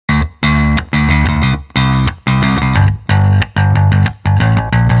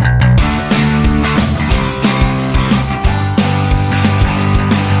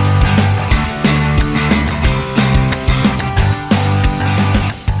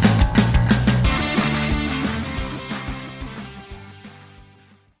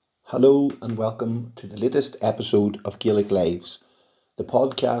Hello and welcome to the latest episode of Gaelic Lives, the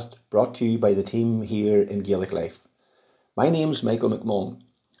podcast brought to you by the team here in Gaelic Life. My name's Michael McMullen,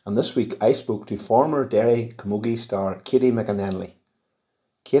 and this week I spoke to former Derry camogie star Katie McAnenly.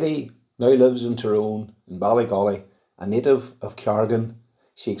 Katie now lives in Tyrone in Ballygolly, a native of Cargan.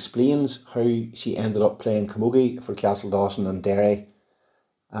 She explains how she ended up playing camogie for Castledawson and Derry.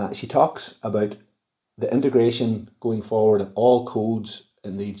 She talks about the integration going forward of all codes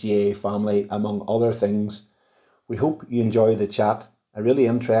in the GA family, among other things. We hope you enjoy the chat, a really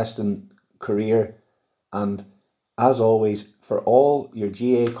interesting career, and as always, for all your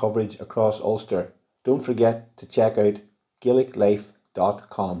GA coverage across Ulster, don't forget to check out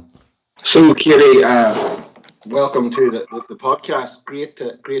GaelicLife.com. So, Katie, welcome to the podcast. Great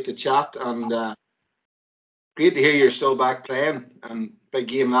to chat, and great to hear you're still back playing. And big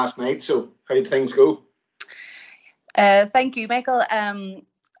game last night. So, how did things go? Thank you, Michael.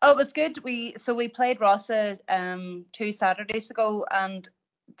 It was good. We played Rossa 2 Saturdays ago, and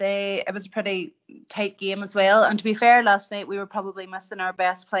it was a pretty tight game as well. And to be fair, last night we were probably missing our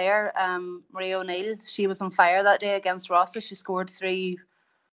best player, Maria O'Neill. She was on fire that day against Rossa. She scored 3-4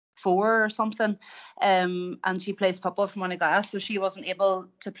 or something, and she plays football from Monagas, so she wasn't able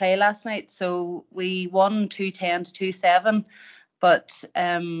to play last night. So we won 2-10 to 2-7. But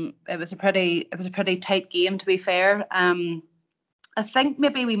it was a pretty tight game, to be fair. I think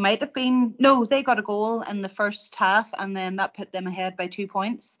maybe we might have been. No, they got a goal in the first half, and then that put them ahead by 2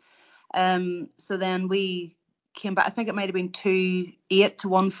 points. So then we came back. I think it might have been 2-8 to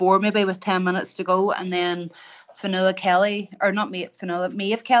 1-4, maybe with 10 minutes to go, and then Maeve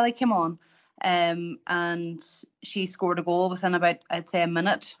Kelly came on. And she scored a goal within about, I'd say, a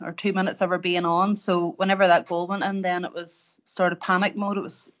minute or 2 minutes of her being on. So whenever that goal went in, then it was sort of panic mode.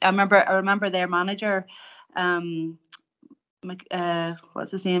 I remember their manager, what's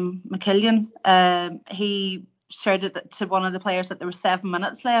his name, McKillian. He shouted to one of the players that there were 7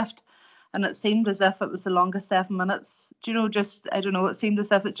 minutes left, and it seemed as if it was the longest 7 minutes. Do you know? I don't know. It seemed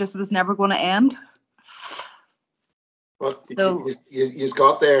as if it just was never going to end. Well, so, you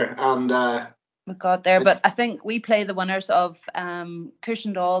got there, and we got there, but I think we play the winners of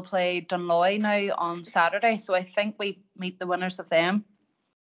Cushendall play Dunloy now on Saturday, so I think we meet the winners of them.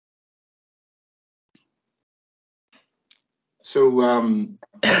 So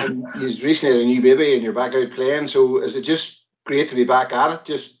you've recently had a new baby and you're back out playing, so is it just great to be back at it,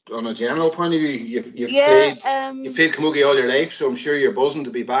 just on a general point of view? You've played camogie all your life, so I'm sure you're buzzing to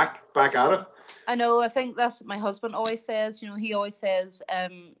be back at it. I know. I think that's what my husband always says. You know, he always says,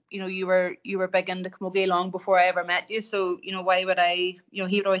 you were big into camogie long before I ever met you. So, why would I? He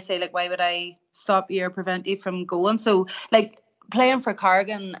would always say, like, why would I stop you or prevent you from going? So, like, playing for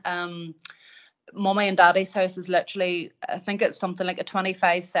Cargan, Mummy and Daddy's house is literally, I think it's something like a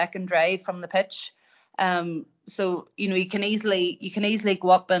 25-second drive from the pitch. So you can easily go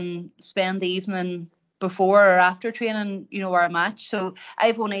up and spend the evening before or after training, or a match. So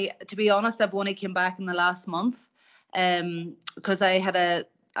I've only came back in the last month, because I had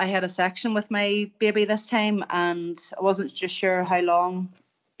a section with my baby this time, and I wasn't just sure how long.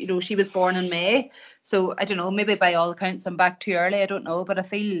 She was born in May, so I don't know. Maybe by all accounts I'm back too early. I don't know, but I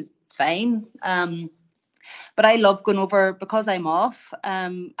feel fine. But I love going over because I'm off.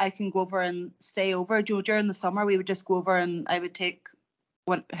 I can go over and stay over. During the summer, we would just go over and I would take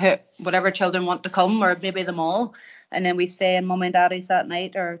whatever children want to come, or maybe them all, and then we stay in Mum and Daddy's that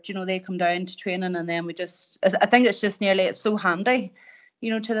night, or they come down to training, and then I think it's just it's so handy,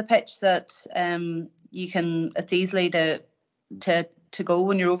 to the pitch that it's easily to go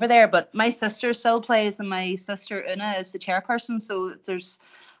when you're over there. But my sister still plays, and my sister Una is the chairperson, so there's,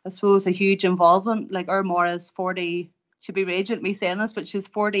 I suppose, a huge involvement. Like, our Maura's 40, she'd be raging at me saying this, but she's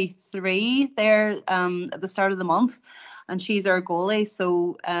 43 there at the start of the month, and she's our goalie.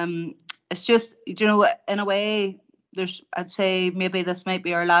 So it's just, in a way, I'd say maybe this might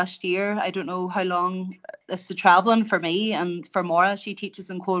be our last year. I don't know how long it's the travelling for me, and for Maura, she teaches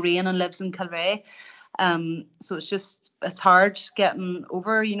in Coleraine and lives in Kilrea. So it's hard getting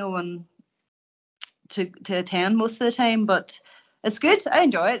over, and to attend most of the time, but it's good. I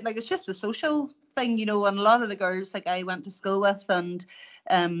enjoy it. Like, it's just a social thing, and a lot of the girls, like, I went to school with, and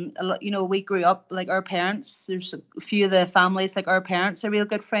a lot, we grew up, like, our parents, there's a few of the families, like, our parents are real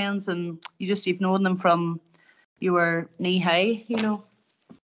good friends, and you've known them from you were knee high,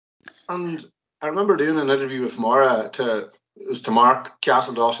 And I remember doing an interview with Maura to mark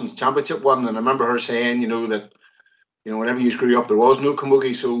Castledawson's championship one, and I remember her saying, that, whenever you grew up, there was no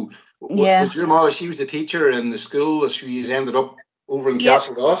camogie. So was your mother? She was the teacher in the school. She ended up over in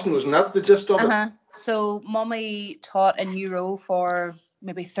Castledawson. Wasn't that the gist of it? So Mummy taught in Euro for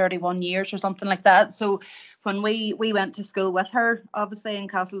maybe 31 years or something like that. So when we went to school with her, obviously in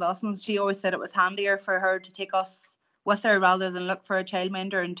Castledawson, she always said it was handier for her to take us with her rather than look for a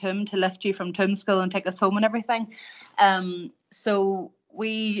childminder in Toom to lift you from Toom school and take us home and everything. So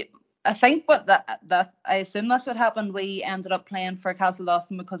I think that I assume that's what happened. We ended up playing for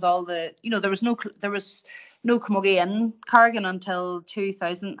Castledawson because all the, there was no camogie in Carrigan until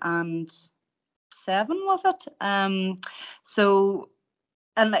 2007, was it? So,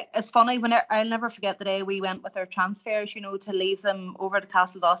 and like, it's funny, I'll never forget the day we went with our transfers, to leave them over to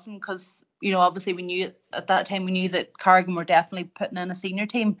Castledawson, because obviously we knew at that time that Carrigan were definitely putting in a senior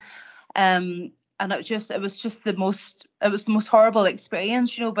team. And it was the most horrible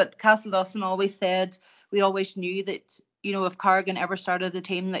experience, but Castledawson always said, we always knew that, if Carrigan ever started a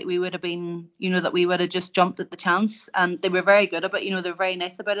team, that we would have been, that we would have just jumped at the chance. And they were very good about it, they're very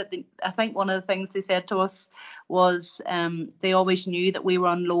nice about it. I think one of the things they said to us was they always knew that we were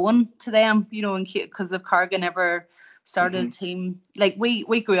on loan to them, because if Carrigan ever started a team, like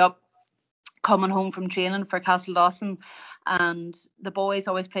we grew up coming home from training for Castledawson, and the boys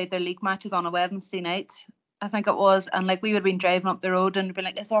always played their league matches on a Wednesday night, I think it was, and like we would have been driving up the road and be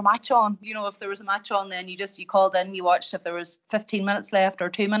like, is there a match on? If there was a match on, then you called in, you watched if there was 15 minutes left or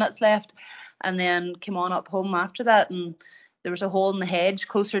 2 minutes left, and then came on up home after that. And there was a hole in the hedge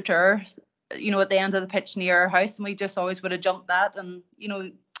closer to our, at the end of the pitch near our house, and we just always would have jumped that. And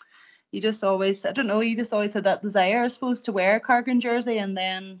you just always, I don't know, you just always had that desire, I suppose, to wear a Carrigan jersey. And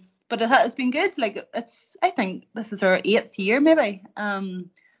then, but it's been good. Like, I think this is our 8th year maybe.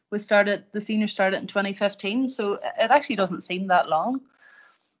 The senior started in 2015, so it actually doesn't seem that long.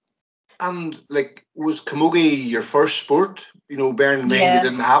 And like, was camogie your first sport? Bearing in mind you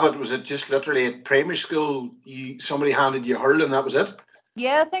didn't have it, was it just literally at primary school? Somebody handed you hurling, that was it?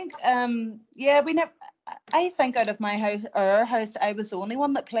 Yeah, I think. We never. I think out of my house, or our house, I was the only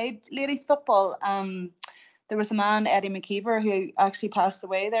one that played ladies football. There was a man, Eddie McKeever, who actually passed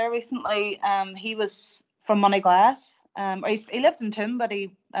away there recently. He was from Moneyglass. He lived in Toom, but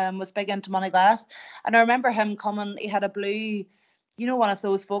he was big into Moneyglass. And I remember him coming. He had a blue, one of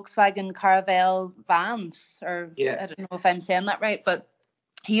those Volkswagen Caravelle vans, or I don't know if I'm saying that right, but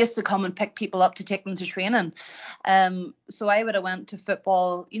he used to come and pick people up to take them to training. So I would have went to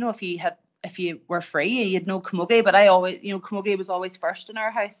football, if you were free, you'd know camogie, but I always, camogie was always first in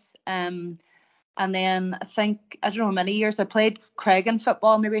our house. And then I think, I don't know, many years I played Craigan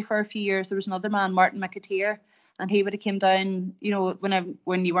football maybe for a few years. There was another man, Martin McAteer, and he would have came down,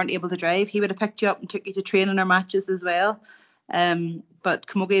 when you weren't able to drive, he would have picked you up and took you to training or matches as well. But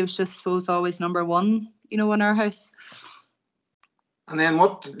camogie was just, I suppose, always number one, in our house. And then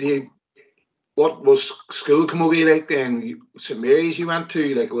what was school camogie like then? St Mary's you went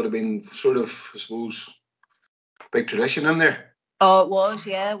to, like, it would have been sort of, I suppose, big tradition in there. Oh, it was,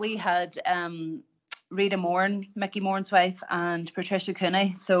 yeah. We had Rita Moran, Mickey Moran's wife, and Patricia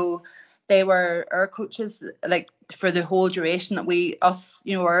Cooney. So they were our coaches, like, for the whole duration that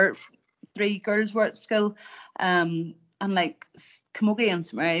our 3 girls were at school. And like, camogie in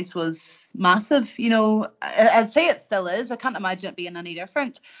St Mary's was massive. I'd say it still is. I can't imagine it being any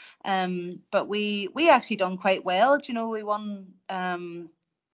different. But we actually done quite well. We won.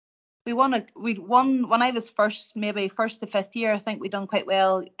 We won when I was first to fifth year. I think we done quite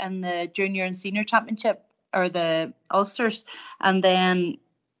well in the junior and senior championship, or the Ulsters. And then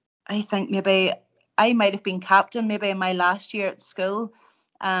I think maybe I might have been captain maybe in my last year at school.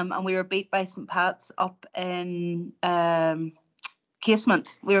 And we were beat by St Pat's up in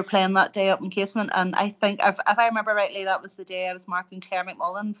Casement. We were playing that day up in Casement, and I think, if I remember rightly, that was the day I was marking Claire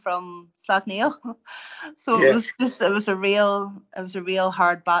McMullen from Slaughtneil. So yeah. It was a real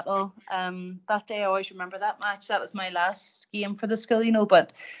hard battle. That day I always remember that match. That was my last game for the school,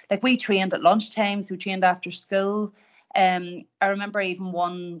 but like, we trained at lunchtimes, we trained after school. I remember even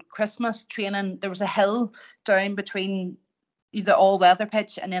one Christmas training, there was a hill down between the all-weather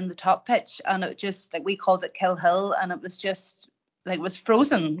pitch and then the top pitch, and it just, like, we called it Kill Hill, and it was just, like, it was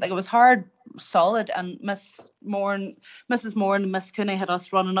frozen, like, it was hard, solid, and Mrs. Moran and Miss Cooney had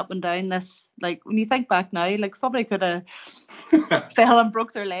us running up and down this, like, when you think back now, like, somebody could have fell and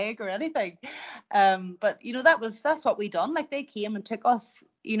broke their leg or anything. But that's what we done. Like, they came and took us,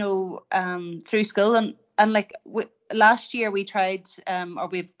 through school, and like, last year we tried,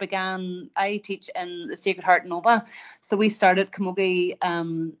 I teach in the Sacred Heart Nova, so we started camogie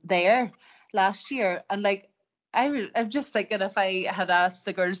there last year, and like, I'm just thinking, if I had asked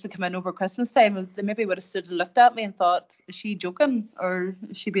the girls to come in over Christmas time, they maybe would have stood and looked at me and thought, is she joking or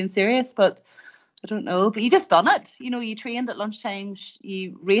is she being serious? But I don't know. But you just done it. You trained at lunchtime,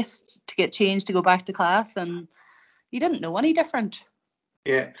 you raced to get changed to go back to class, and you didn't know any different.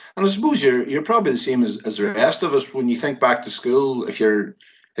 Yeah, and I suppose you're probably the same as the rest of us when you think back to school. If you're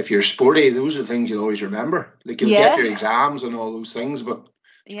sporty, those are the things you'll always remember. Like you'll get Yeah, your exams and all those things, but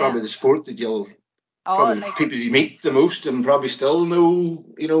it's yeah. probably the sport that you'll Oh, probably like people you meet the most and probably still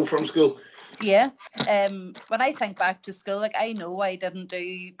know, from school. yeah. When I think back to school, like I know I didn't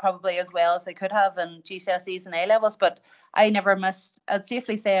do probably as well as I could have in GCSEs and A levels, but I never missed. I'd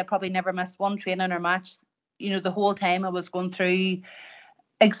safely say I probably never missed one training or match. The whole time I was going through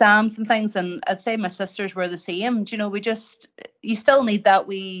exams and things, and I'd say my sisters were the same. You still need that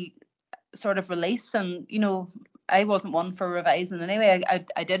wee sort of release, and I wasn't one for revising anyway.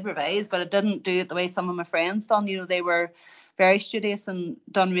 I did revise, but I didn't do it the way some of my friends done. They were very studious and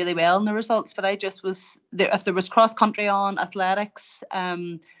done really well in the results, but I just was there. If there was cross country on, athletics,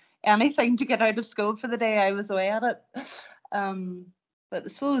 anything to get out of school for the day, I was away at it. But I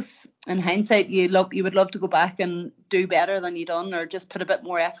suppose in hindsight, you would love to go back and do better than you done, or just put a bit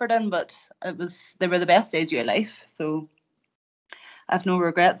more effort in. But they were the best days of your life, so I've no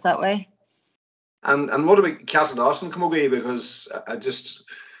regrets that way. And what about Castledawson camogie? Because I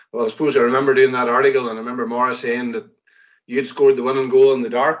suppose I remember doing that article, and I remember Maura saying that you had scored the winning goal in the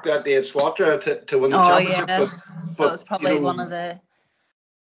dark that day at Swatra to win the championship. Yeah, But that was probably one of the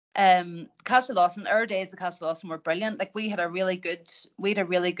Castledawson. Our days at Castledawson were brilliant. Like we had a really good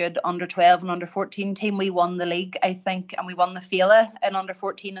under 12 and under 14 team. We won the league, I think, and we won the Féile in under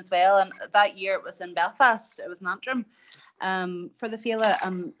 14 as well. And that year it was in Belfast. It was in Antrim, for the Féile.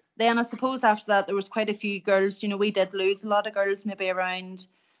 And then I suppose after that there was quite a few girls. We did lose a lot of girls, maybe around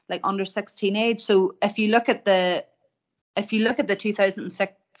like under 16 age. So if you look at the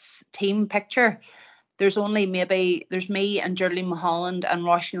 2006 team picture, there's me and Geraldine Mulholland and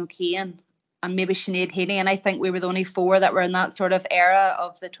Roisin O'Kane and maybe Sinead Heaney, and I think we were the only four that were in that sort of era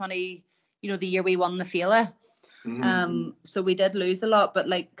of the the year we won the Féile. So we did lose a lot, but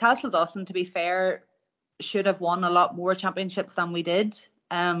like Castledawson, to be fair, should have won a lot more championships than we did.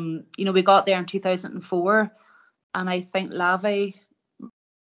 We got there in 2004, and I think Lavey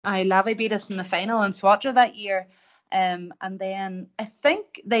beat us in the final in Swatra that year. And then I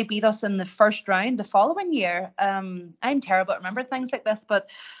think they beat us in the first round the following year. I'm terrible at remembering things like this, but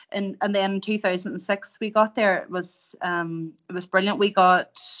and then in 2006 we got there. It was brilliant.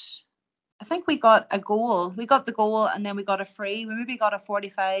 I think we got a goal. We got the goal, and then we got a free. We maybe got a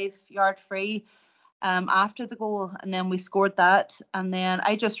 45-yard free after the goal, and then we scored that. And then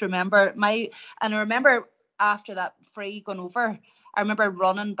I just remember after that free going over, I remember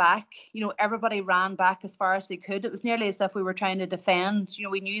running back. Everybody ran back as far as they could. It was nearly as if we were trying to defend.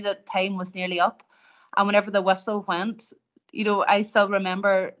 We knew that time was nearly up. And whenever the whistle went, I still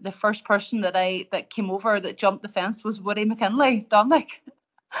remember the first person that came over that jumped the fence was Woody McKinley, Dominic.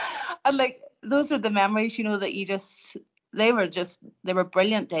 And like those are the memories, that they were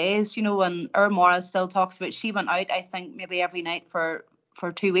brilliant days, and Maura still talks about, she went out, I think, maybe every night for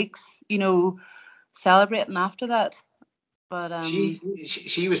 2 weeks, celebrating after that. But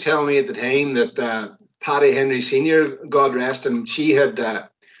she was telling me at the time that Paddy Henry Senior, God rest him, she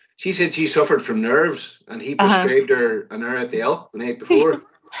said she suffered from nerves, and he prescribed her an hour at the Elk the night before.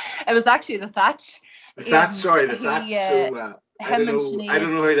 It was actually the thatch. The thatch. So I don't know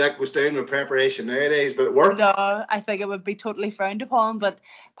how that goes down with preparation nowadays, but it worked. No, I think it would be totally frowned upon. But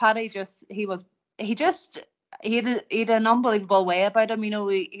Paddy he had an unbelievable way about him.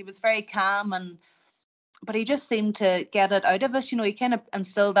 He was very calm, but he just seemed to get it out of us. He kind of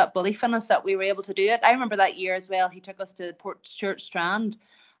instilled that belief in us that we were able to do it. I remember that year as well. He took us to Port Stewart Strand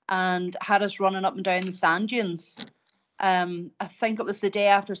and had us running up and down the sand dunes. I think it was the day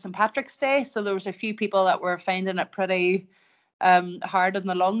after St. Patrick's Day, so there was a few people that were finding it pretty hard in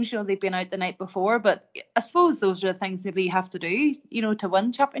the lungs. They'd been out the night before, but I suppose those are the things maybe you have to do, to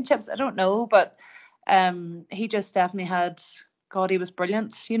win championships. I don't know, but he just definitely had. God, he was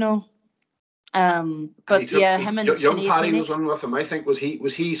brilliant. But yeah, him and young Paddy was on with him. I think was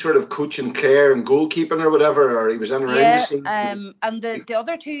he sort of coaching Clare and goalkeeping or whatever, or he was in around the scene. And the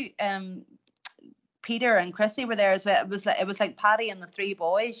other two, Peter and Chrissy, were there as well. It was like Paddy and the three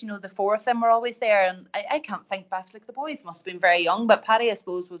boys. The four of them were always there, and I can't think back. Like the boys must have been very young, but Paddy, I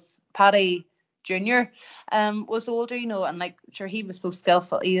suppose, was Paddy Junior, was older, and like sure he was so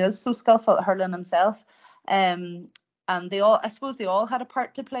skillful. He is so skillful at hurling himself. And I suppose they all had a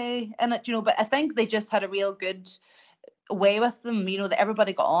part to play in it, but I think they just had a real good way with them, that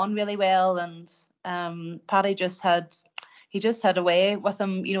everybody got on really well, and Paddy just had a way with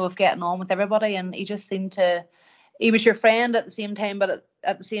him, of getting on with everybody, and he just seemed to, he was your friend at the same time, but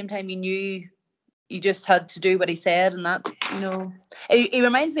at the same time you knew you just had to do what he said, and that, he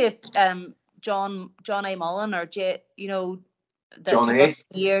reminds me of John A. Mullen or that took us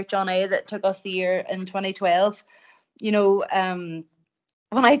the year, John A, that took us the year in 2012. You know,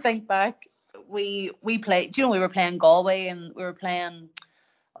 when I think back, we played. You know, we were playing Galway and we were playing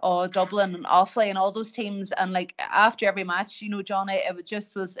Dublin and Offaly and all those teams. And like after every match, you know, John A,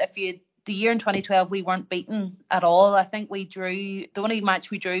 was the year in 2012 we weren't beaten at all. I think we drew. The only match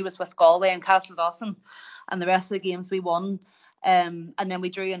we drew was with Galway and Castledawson, and the rest of the games we won. And then we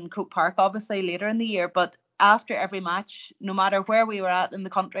drew in Croke Park obviously later in the year. But after every match, no matter where we were at in the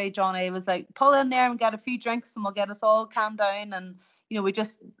country, John A was like, pull in there and get a few drinks and we'll get us all calmed down. And you know,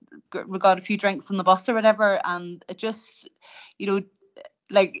 we got a few drinks on the bus or whatever, and it just, you know,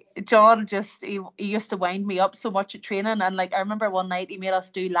 like John just he used to wind me up so much at training. And like I remember one night he made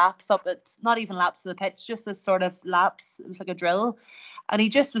us do laps up at, not even laps of the pitch, just this sort of laps. It was like a drill, and he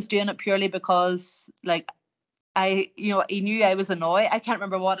just was doing it purely because like he knew I was annoyed. I can't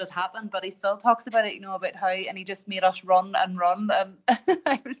remember what had happened, but he still talks about it, you know, about how, and he just made us run and run. And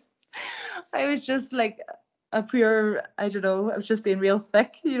I was just like a pure, I don't know, I was just being real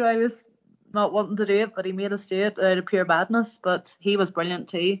thick, you know. I was not wanting to do it, but he made us do it out of pure badness. But he was brilliant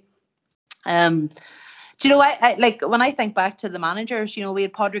too. Do you know, I like when I think back to the managers, you know, we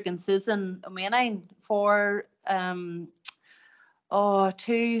had Podrick and Susan O'Meanine for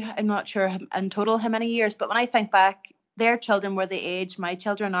two, I'm not sure in total how many years, but when I think back, their children were the age my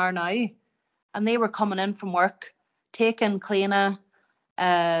children are now, and they were coming in from work, taking Cleana,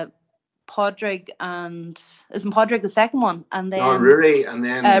 Podrick, and isn't Podrick the second one? And then Rory, and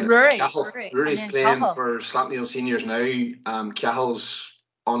then Rory's playing Cahill for Slantneil seniors now. Cahill's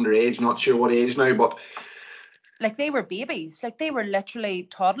underage, not sure what age now, but like they were babies, like they were literally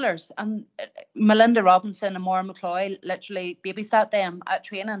toddlers. And Melinda Robinson and Maura McCloy literally babysat them at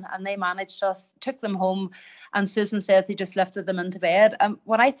training, and they managed us, took them home, and Susan said they just lifted them into bed. And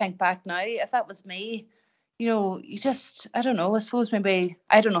when I think back now, if that was me, you know, you just, I don't know, I suppose maybe,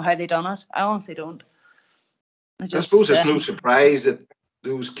 I don't know how they done it. I honestly don't. I suppose it's no surprise that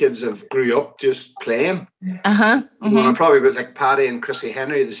those kids have grew up just playing. You know, and probably a bit like Paddy and Chrissy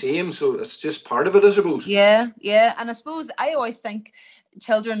Henry the same, so it's just part of it, I suppose. Yeah, and I suppose I always think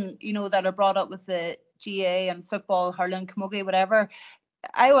children, you know, that are brought up with the GA and football, hurling, camogie, whatever,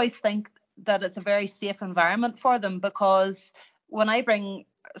 I always think that it's a very safe environment for them, because when I bring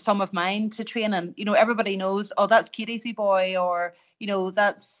some of mine to training, you know, everybody knows, oh, that's Katie's wee boy, or, you know,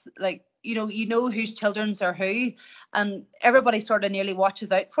 that's like, you know whose children's are who, and everybody sort of nearly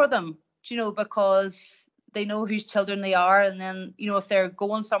watches out for them, you know, because they know whose children they are. And then, you know, if they're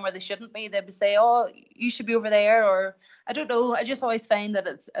going somewhere they shouldn't be, they'd say, oh, you should be over there, or I don't know. I just always find that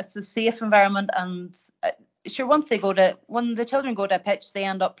it's a safe environment. And sure, when the children go to a pitch, they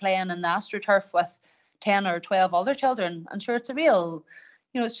end up playing in the AstroTurf with 10 or 12 other children, and sure, it's a real,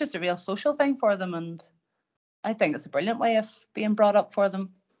 you know, it's just a real social thing for them. And I think it's a brilliant way of being brought up for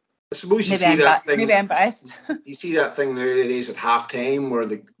them. I suppose you maybe I'm biased. You see that thing nowadays at half time where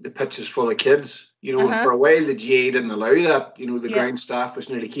the pitch is full of kids. You know, for a while the GA didn't allow that. You know, the ground staff was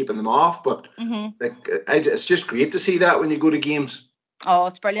nearly keeping them off. But it's just great to see that when you go to games. Oh,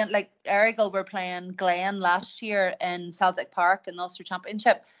 it's brilliant. Like Errigal were playing Glen last year in Celtic Park in the Ulster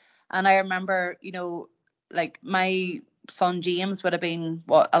Championship. And I remember, you know, like my son James would have been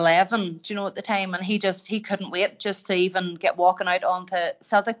 11, do you know, at the time, and he couldn't wait just to even get walking out onto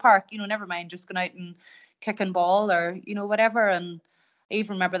Celtic Park, you know, never mind just going out and kicking ball or, you know, whatever. And I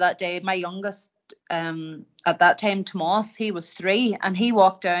even remember that day my youngest at that time, Tomas, he was 3, and he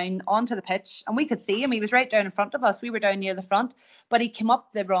walked down onto the pitch and we could see him. He was right down in front of us, we were down near the front, but he came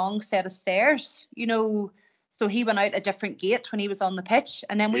up the wrong set of stairs, you know. So he went out a different gate when he was on the pitch,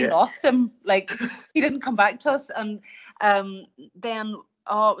 and then we lost him. Like, he didn't come back to us. And then, it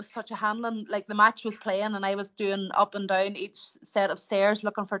was such a handling. Like, the match was playing, and I was doing up and down each set of stairs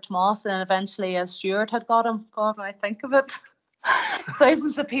looking for Tomas, and then eventually a steward had got him. God, when I think of it,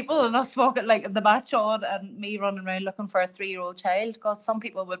 thousands of people and us walking, like, the match on, and me running around looking for a 3-year-old child. God, some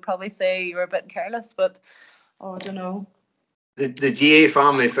people would probably say you were a bit careless, but, I don't know. The GA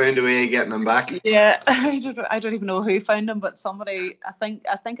family found a way of getting him back. Yeah, I don't even know who found him, but somebody, I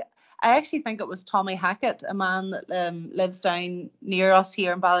actually think it was Tommy Hackett, a man that lives down near us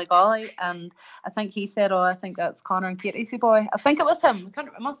here in Ballygolly, and I think he said, I think that's Connor and Katie's boy. I think it was him.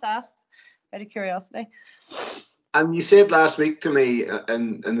 I must ask, out of curiosity. And you said last week to me,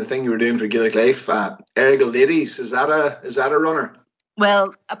 in the thing you were doing for Gaelic Life, Errigal Ladies, is that a runner?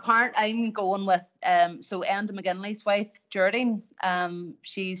 Well, I'm going with so Enda McGinley's wife, Geraldine.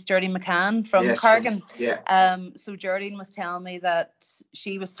 She's Geraldine McCann from Cargan. Yeah. So Geraldine was telling me that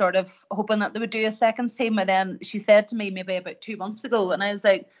she was sort of hoping that they would do a seconds team, and then she said to me maybe about 2 months ago, and I was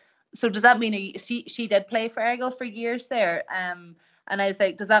like, so does that mean she did play for Errigal for years there? And I was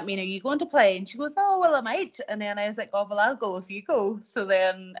like, does that mean are you going to play? And she goes, oh well, I might. And then I was like, oh well, I'll go if you go. So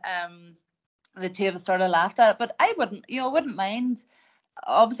then the two of us sort of laughed at it, but I wouldn't mind.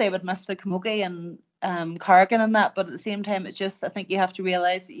 Obviously, I would miss the camogie and Carrigan and that, but at the same time, it's just I think you have to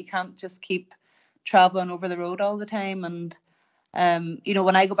realise that you can't just keep travelling over the road all the time. And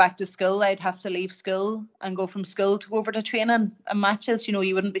when I go back to school, I'd have to leave school and go from school to go over to training and matches.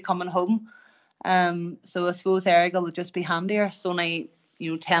 You wouldn't be coming home. So I suppose Errigal would just be handier. It's only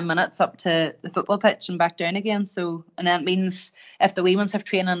 10 minutes up to the football pitch and back down again. So, and that means if the wee ones have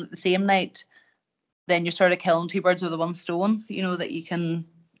training the same night, then you're sort of killing two birds with one stone. That you can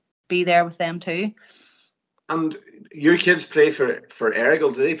be there with them too. And your kids play for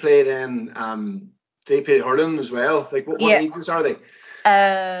Errigal. Do they play then? Do they play hurling as well? Like what ages are they?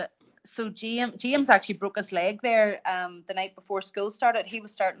 So James actually broke his leg there the night before school started. He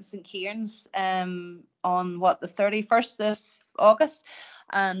was starting St. Kieran's on the 31st of August,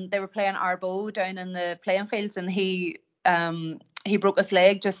 and they were playing Arbo down in the playing fields, and he broke his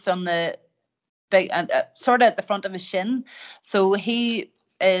leg just on the big sort of at the front of his shin. So he's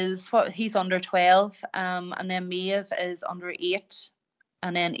under 12, and then Maeve is under 8,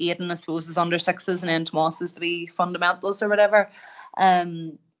 and then Aidan I suppose is under 6s, and then Tomas is the wee fundamentals or whatever.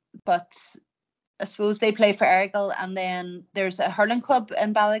 But I suppose they play for Errigal, and then there's a hurling club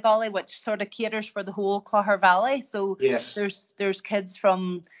in Ballygolly which sort of caters for the whole Clogher Valle. So yes, there's kids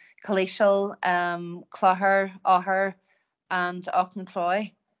from Caleishal, Clogher, Oher, and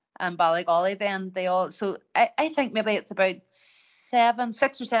Auchnancloy and Ballygolly. Then they all. So I think maybe it's about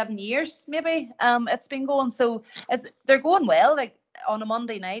 6 or 7 years maybe. It's been going. So they're going well. Like on a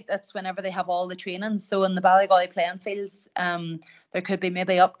Monday night, that's whenever they have all the training. So in the Ballygolly playing fields, there could be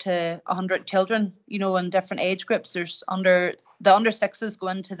maybe up to 100 children, in different age groups. There's under 6s go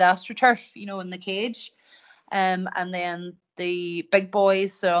into the AstroTurf, in the cage. And then the big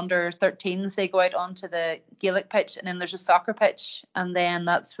boys, the under 13s, they go out onto the Gaelic pitch, and then there's a soccer pitch. And then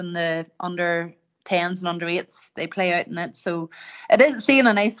that's when the under 10s and under 8s, they play out in it. So it is, seeing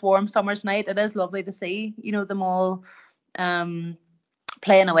a nice warm summer's night, it is lovely to see, them all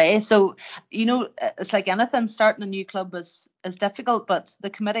playing away. So, it's like anything, starting a new club is difficult, but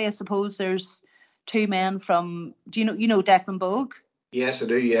the committee, I suppose there's two men from, do you know Declan Bogue? Yes, I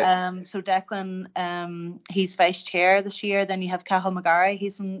do, yeah. So Declan, he's vice chair this year. Then you have Cathal McGarry,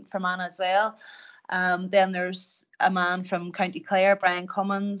 he's from Fermanagh as well. Then there's a man from County Clare, Brian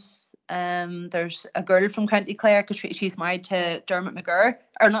Cummins. There's a girl from County Clare, she's married to Patrick McGurr.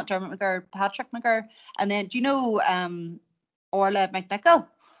 And then, do you know Orla McNichol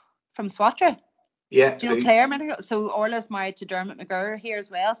from Swatra? Yeah. Do you know Claire McNichol? So Orla's married to Dermot McGurr here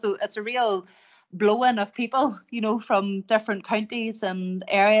as well. So it's a real blow-in of people, from different counties and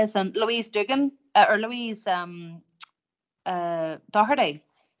areas. And Louise Dugan, or Louise Doherty,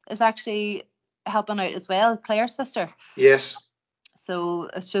 is actually helping out as well, Claire's sister. Yes. So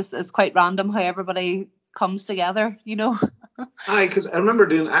it's quite random how everybody comes together, Aye, because I remember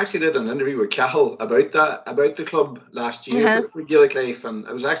I actually did an interview with Cathal about the club last year for Gaelic Life, and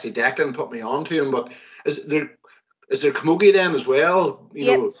it was actually Declan put me on to him. But is there camogie then as well?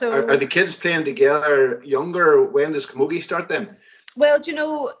 So are the kids playing together younger? When does camogie start then? Well,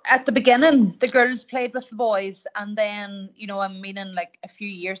 at the beginning, the girls played with the boys, and then, I'm meaning like a few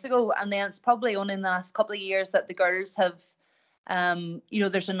years ago, and then it's probably only in the last couple of years that the girls have,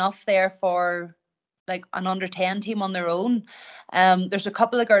 there's enough there for like an under 10 team on their own. There's a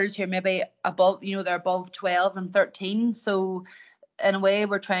couple of girls here maybe above, they're above 12 and 13. So in a way,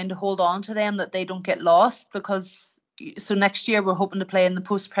 we're trying to hold on to them, that they don't get lost, because so next year we're hoping to play in the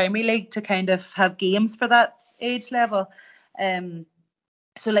post-Premier League to kind of have games for that age level.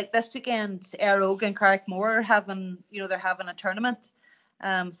 So like this weekend, Airog and Carrickmore are having, they're having a tournament.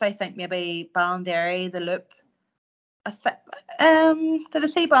 So I think maybe Bann, Derry, the Loop. Did I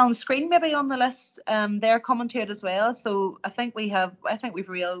see Ballin's Screen maybe on the list? They're coming to it as well. So I think we've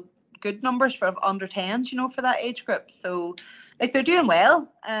real good numbers for under 10s, for that age group. So like they're doing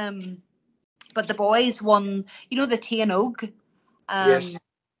well. But the boys won, the Taonog. Yes.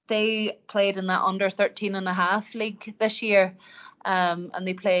 They played in that under 13.5 league this year. And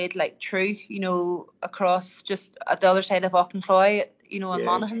they played like True, across just at the other side of Auchnancloy, in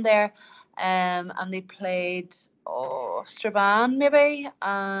Monaghan there. And they played Strabane maybe,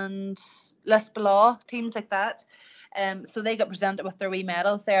 and Lisbon, teams like that. So they got presented with their wee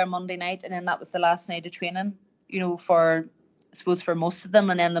medals there on Monday night, and then that was the last night of training, for most of them,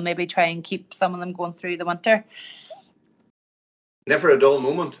 and then they'll maybe try and keep some of them going through the winter. Never a dull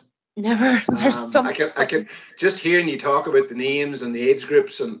moment. Never. There's some. I can just hearing you talk about the names and the age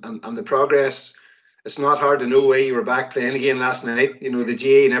groups and the progress. It's not hard to know why you were back playing again last night. You know, the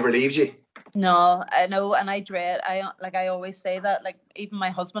GA never leaves you. No, I know, and I dread. I always say that. Like even my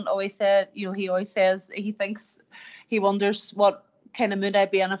husband always said. He always says he wonders what kind of mood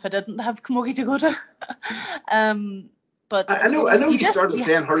I'd be in if I didn't have camogie to go to. But I know you started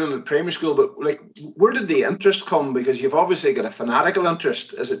playing hurling at primary school, but like, where did the interest come? Because you've obviously got a fanatical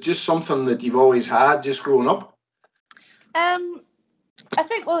interest. Is it just something that you've always had, just growing up? I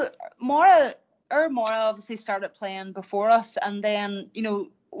think Maura obviously started playing before us, and then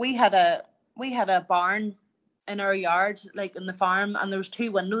we had a barn in our yard, like in the farm, and there was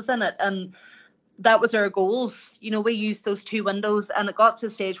 2 windows in it, and that was our goals. We used those 2 windows, and it got to a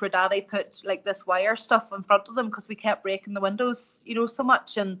stage where Daddy put like this wire stuff in front of them because we kept breaking the windows, so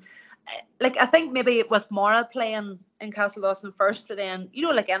much. And like I think maybe with Maura playing in Castledawson first, and then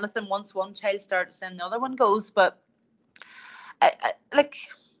like anything, once one child starts, then the other one goes. But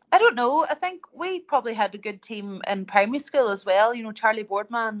I don't know. I think we probably had a good team in primary school as well. Charlie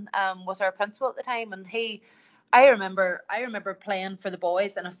Boardman was our principal at the time, and I remember playing for the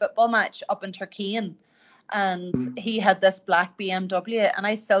boys in a football match up in Turkey, and he had this black BMW, and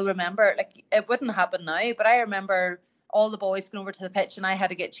I still remember, like, it wouldn't happen now, but I remember all the boys going over to the pitch, and I had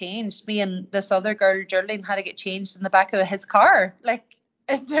to get changed. Me and this other girl, Geraldine, had to get changed in the back of his car, like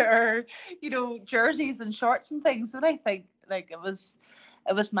into our, jerseys and shorts and things. And I think like it was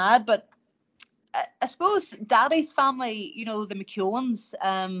mad. But I suppose Daddy's family, the McEwens,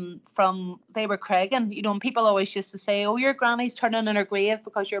 they were Craigan, and people always used to say, oh, your granny's turning in her grave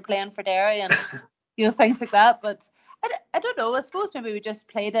because you're playing for Derry, and things like that. But I don't know. I suppose maybe we just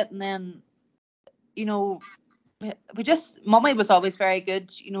played it, and then Mummy was always very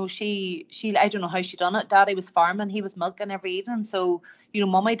good. She I don't know how she done it. Daddy was farming, he was milking every evening, so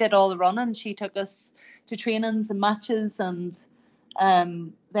Mummy did all the running. She took us to trainings and matches, and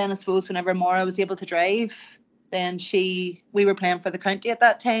then I suppose whenever Maura was able to drive, then we were playing for the county at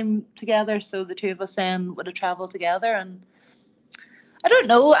that time together, so the 2 of us then would have travelled together. And I don't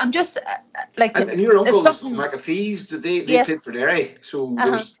know, I'm just like. And your uncles, McAfee's, they yes. played for Derry, so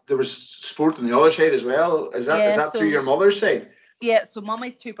there was sport on the other side as well. Is that through your mother's side? Yeah, so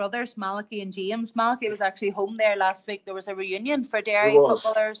Mummy's 2 brothers, Malachy and James. Malachy was actually home there last week. There was a reunion for Derry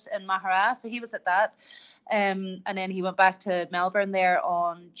footballers in Mahara, so he was at that. And then he went back to Melbourne there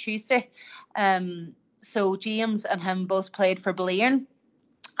on Tuesday. So James and him both played for Balearn.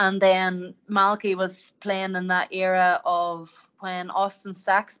 And then Malachy was playing in that era of when Austin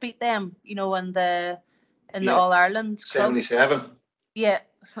Stacks beat them, in the All Ireland club. 77. Yeah,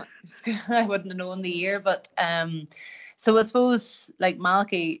 I wouldn't have known the year, but so I suppose like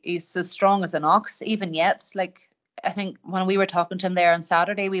Malachy is as strong as an ox even yet. Like I think when we were talking to him there on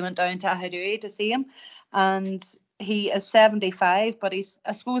Saturday, we went down to Ahadui to see him, and he is 75, but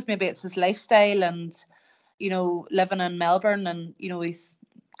I suppose maybe it's his lifestyle and living in Melbourne, and he's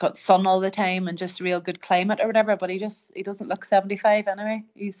got sun all the time and just real good climate or whatever, but he doesn't look 75 anyway.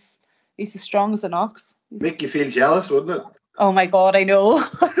 He's as strong as an ox. Make you feel jealous, wouldn't it? Oh my God, I know.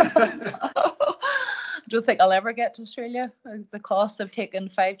 I don't think I'll ever get to Australia. The cost of taking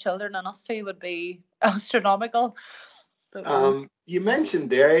 5 children and us 2 would be astronomical. You mentioned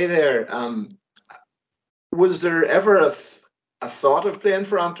Derry there. Was there ever a thought of playing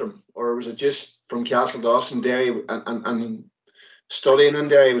for Antrim, or was it just from Castledawson, Derry, and studying in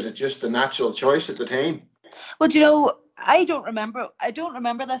Derry? Was it just a natural choice at the time? Well, I don't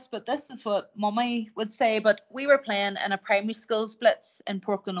remember this, but this is what Mummy would say. But we were playing in a primary school splits in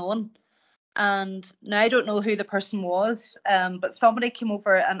Portglenone, and now I don't know who the person was, but somebody came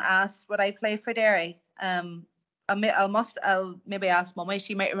over and asked would I play for Derry. I'll maybe ask Mummy,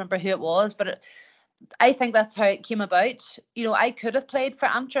 she might remember who it was, but I think that's how it came about. I could have played for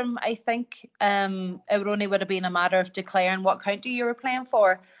Antrim. I think it only would have been a matter of declaring what county you were playing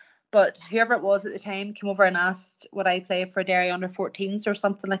for. But whoever it was at the time came over and asked would I play for Derry under 14s or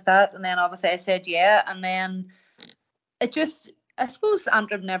something like that. And then obviously I said yeah. And then I suppose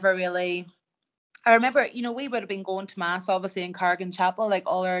Antrim never really. I remember, we would have been going to mass obviously in Cargan Chapel like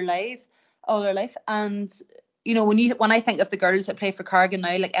all our life. And when I think of the girls that play for Cargan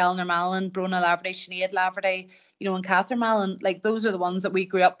now, like Eleanor Mallon, Brona Laverty, Sinead Laverty, and Catherine Mallon, like those are the ones that we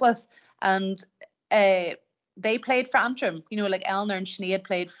grew up with. And they played for Antrim, like Eleanor and Sinead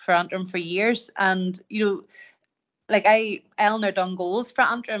played for Antrim for years. And, like Eleanor done goals for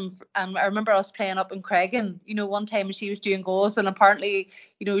Antrim. And I remember us playing up in Craigan, one time she was doing goals, and apparently,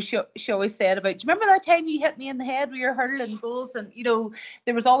 she always said about, do you remember that time you hit me in the head with your hurling goals? And,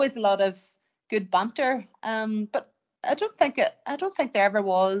 there was always a lot of good banter. But I don't think there ever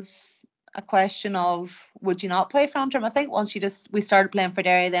was a question of would you not play for Antrim. I think once we started playing for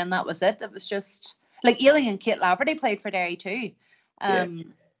Derry, then that was it. It was just like Ealing and Kate Laverty played for Derry too.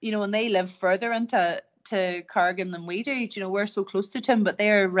 You know, and they live further into Cargan than we do. You know, we're so close to Tim, but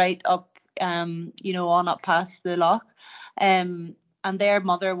they're right up, you know, on up past the loch. And their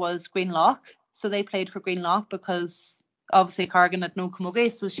mother was Greenlock, so they played for Greenlock because obviously Cargan had no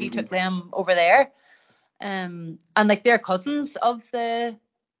camogie, so she took them over there. And like they're cousins of the,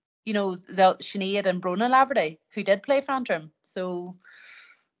 you know, the Sinead and Brona Laverty who did play for Antrim. So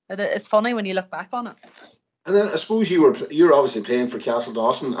it's funny when you look back on it. And then I suppose you're obviously playing for Castle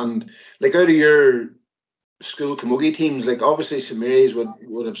Dawson, and like out of your school camogie teams, like obviously St Mary's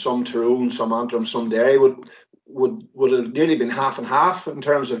would have some Tyrone, some Antrim, some Derry. Would it have nearly been half and half in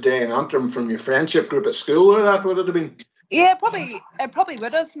terms of Derry and Antrim from your friendship group at school, or that would it have been? Yeah, it probably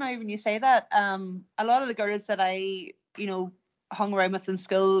would have now when you say that. A lot of the girls that I, you know, hung around with in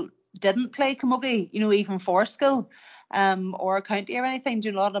school didn't play camogie, you know, even for school, or county or anything.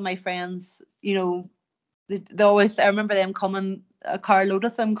 You know, a lot of my friends, you know, they always, I remember them coming, a carload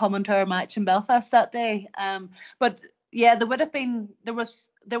of them coming to our match in Belfast that day. But yeah, there would have been, there was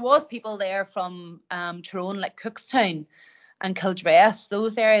people there from Tyrone, like Cookstown and Kildress,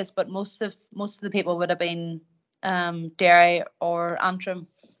 those areas, but most of the people would have been Derry or Antrim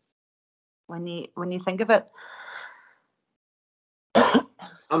when you think of it.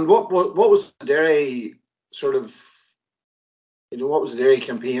 And what was the Derry sort of, you know, what was the Derry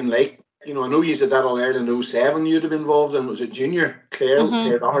campaign like? You know, I know you said that All Ireland 07 you'd have been involved in. Was it junior? Claire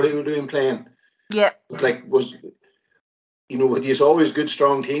Doherty would have been playing. Yeah. Like you know, had you always good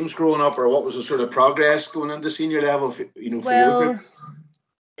strong teams growing up, or what was the sort of progress going into senior level? You know, for your group?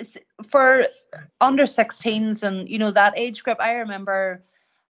 For under 16s and, you know, that age group, I remember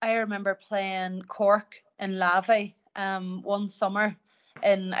playing Cork in Lavey one summer,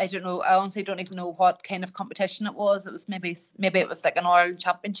 and I don't know, I honestly don't even know what kind of competition it was. It was maybe it was like an Ireland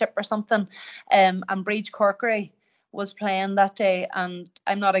Championship or something. And Breach Corkery was playing that day, and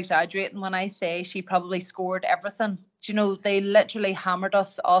I'm not exaggerating when I say she probably scored everything. You know, they literally hammered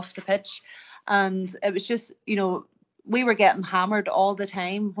us off the pitch, and it was just, you know, we were getting hammered all the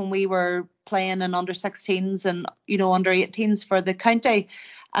time when we were playing in under 16s and, you know, under 18s for the county.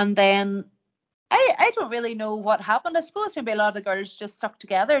 And then I don't really know what happened. I suppose maybe a lot of the girls just stuck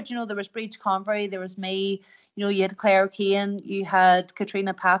together. Do you know, there was Breach Convery, there was me, you know, you had Claire Kane, you had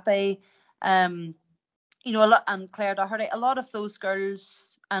Katrina Pape, you know, and Claire Doherty, a lot of those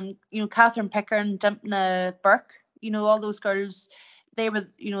girls, and, you know, Catherine Pickern, Dimpna Burke, you know, all those girls, they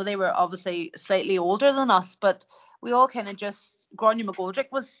were obviously slightly older than us, but we all kind of just, Grania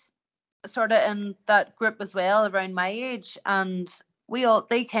McGoldrick was sort of in that group as well around my age, and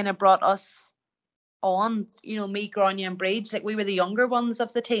they kind of brought us on, you know, me, Grania and Braids, like we were the younger ones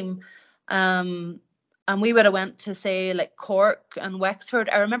of the team. And we would have went to say like Cork and Wexford.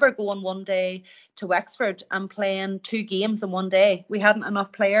 I remember going one day to Wexford and playing 2 games in one day. We hadn't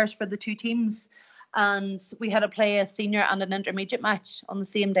enough players for the 2 teams, and we had to play a senior and an intermediate match on the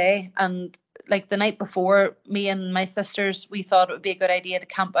same day. And like the night before, me and my sisters, we thought it would be a good idea to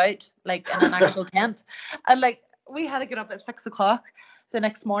camp out like in an actual tent, and like we had to get up at 6 o'clock the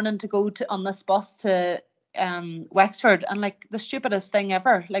next morning to go on this bus to Wexford, and like the stupidest thing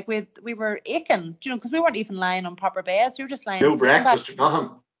ever, like we were aching, you know, because we weren't even lying on proper beds, we were just lying, no breakfast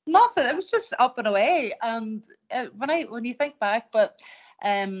or nothing, it was just up and away. And when you think back, but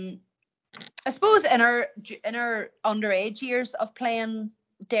I suppose in our underage years of playing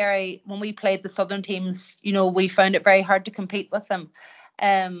Derry, when we played the southern teams, you know, we found it very hard to compete with them,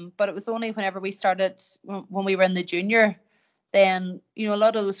 but it was only whenever we started, when we were in the junior, then, you know, a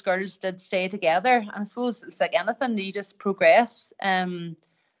lot of those girls did stay together. And I suppose it's like anything, you just progress.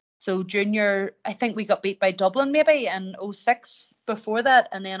 So junior, I think we got beat by Dublin maybe in 06 before that,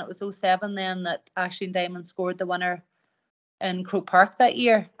 and then it was 07 then that Ashley and Diamond scored the winner in Croke Park that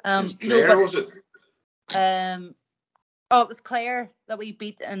year. Claire, was it? It was Claire that we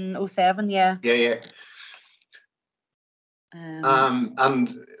beat in 07, yeah. Yeah.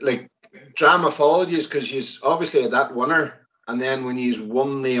 And like drama apologies, because she's obviously that winner, and then when you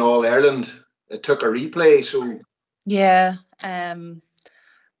won the All Ireland, it took a replay. So yeah,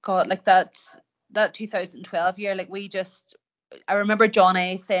 God, like that 2012 year, like I remember John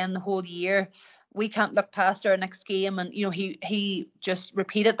A saying the whole year, we can't look past our next game, and you know, he just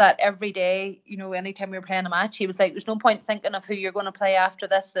repeated that every day. You know, anytime we were playing a match, he was like, there's no point thinking of who you're going to play after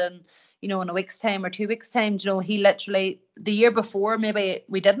this, and you know, in a week's time or 2 weeks' time. You know, he literally, the year before, maybe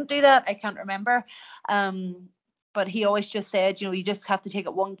we didn't do that, I can't remember, but he always just said, you know, you just have to take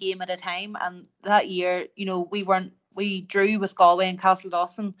it one game at a time. And that year, you know, we weren't we drew with Galway and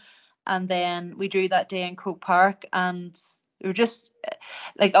Castledawson, and then we drew that day in Croke Park, and we were just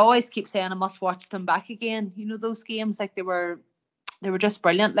like, I always keep saying I must watch them back again. Those games, like they were just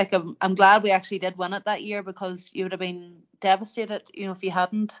brilliant. Like I'm glad we actually did win it that year, because you would have been devastated, if you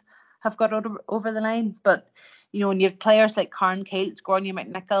hadn't have got over the line. But when you have players like Karen Kilt, Gráinne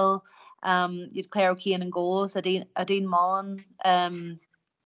McNichol, you'd Claire O'Kane in goals, Adine Mullen,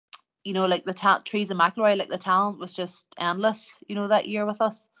 like Teresa McElroy, like the talent was just endless, that year with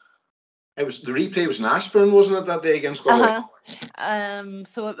us. The replay was in Ashburn, wasn't it, that day against Galway?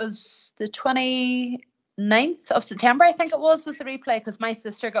 So it was the 29th of September, I think it was the replay, because my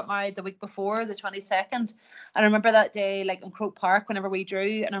sister got married the week before, the 22nd. And I remember that day, like in Croke Park, whenever we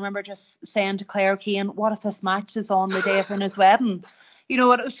drew, and I remember just saying to Claire O'Kane, what if this match is on the day of Una's wedding? And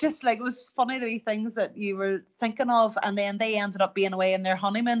it was just like, it was funny, the wee things that you were thinking of. And then they ended up being away in their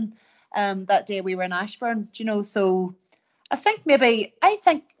honeymoon that day we were in Ashburn, so I think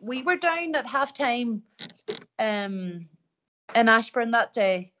we were down at halftime in Ashburn that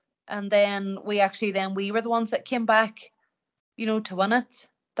day, and then we were the ones that came back, to win it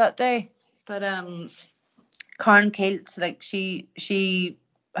that day. But Karen Kilt, like she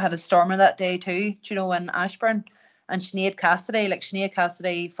had a stormer that day too, in Ashburn. And Sinead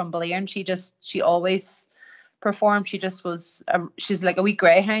Cassidy from Balearn, she always performed. She just was she's like a wee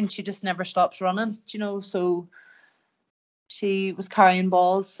greyhound. She just never stops running, so she was carrying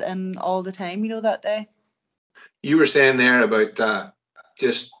balls and all the time, that day. You were saying there about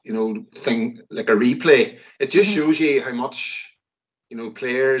just, thing like a replay. It just shows you how much,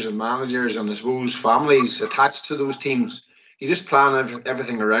 players and managers and I suppose families attached to those teams. You just plan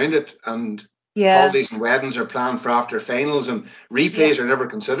everything around it, and holidays and weddings are planned for after finals, and replays are never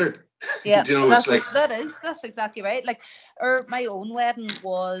considered. Yeah, it's like that's exactly right. Like, my own wedding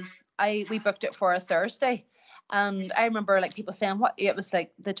was, we booked it for a Thursday. And I remember like people saying, what, it was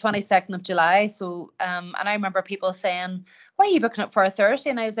like the 22nd of July. So, and I remember people saying, why are you booking it for a Thursday?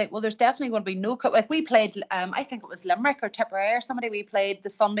 And I was like, well, there's definitely going to be no, like we played, I think it was Limerick or Tipperary or somebody, we played the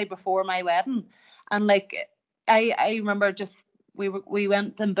Sunday before my wedding. And like, I remember just, we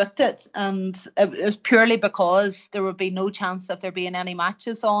went and booked it, and it was purely because there would be no chance of there being any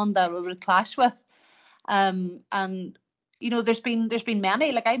matches on that we would clash with. And there's been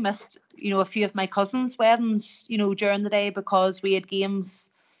many, like I missed, a few of my cousins' weddings, during the day because we had games,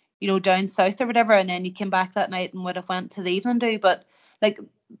 down south or whatever, and then you came back that night and would have went to the evening do. But like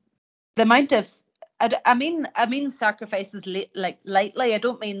the amount of, I mean sacrifices lightly. I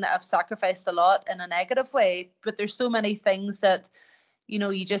don't mean that I've sacrificed a lot in a negative way, but there's so many things that,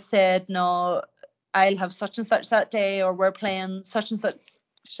 you just said, no, I'll have such and such that day, or we're playing such and such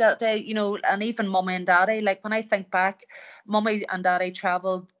that day, and even mummy and daddy. Like when I think back, mummy and daddy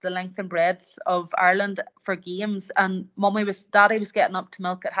travelled the length and breadth of Ireland for games, and daddy was getting up to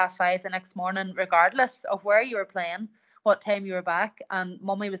milk at 5:30 the next morning, regardless of where you were playing, what time you were back, and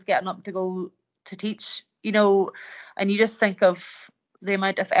mummy was getting up to go to teach, and you just think of the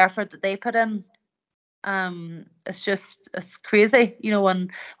amount of effort that they put in. It's crazy, when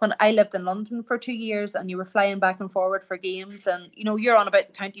I lived in London for 2 years and you were flying back and forward for games, and you're on about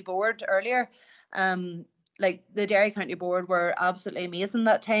the county board earlier, like the Derry County Board were absolutely amazing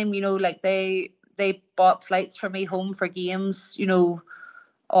that time, like they bought flights for me home for games,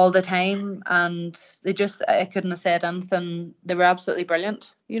 all the time, and I couldn't have said anything. They were absolutely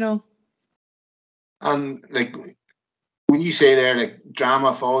brilliant, And like when you say there, like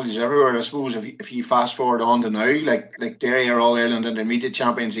drama follows everywhere, I suppose if you fast forward on to now, like Derry are All Ireland Intermediate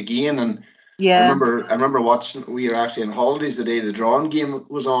champions again, and I remember watching. We were actually on holidays the day the drawing game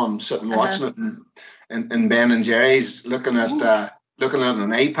was on, sitting watching it, and Ben and Jerry's looking at an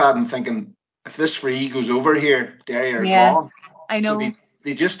iPad and thinking, if this free goes over here, Derry are gone. I know. So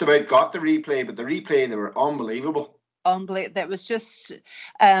they just about got the replay, but the replay, they were unbelievable. That was just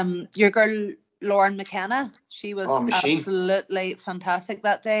your girl Lauren McKenna. She was absolutely fantastic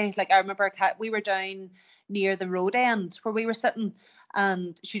that day. Like I remember we were down near the road end where we were sitting,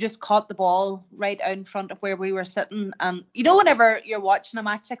 and she just caught the ball right out in front of where we were sitting. And whenever you're watching a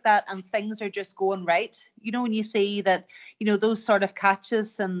match like that and things are just going right, when you see that, those sort of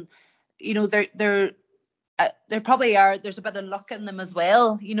catches, and there probably are, there's a bit of luck in them as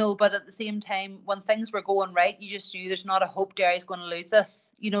well, but at the same time, when things were going right, you just knew there's not a hope Derry's going to lose this,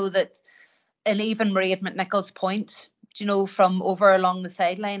 that. And even Maria McNichol's point, from over along the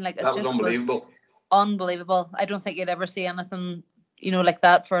sideline, like that was unbelievable. Unbelievable. I don't think you'd ever see anything, like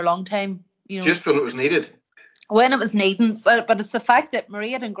that for a long time. Just when it was needed. When it was needed, but it's the fact that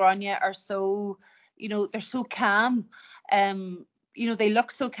Maria and Gráinne are so, they're so calm. They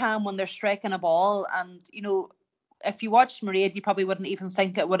look so calm when they're striking a ball, and if you watched Mairead, you probably wouldn't even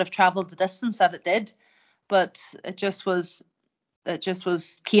think it would have travelled the distance that it did, but it just was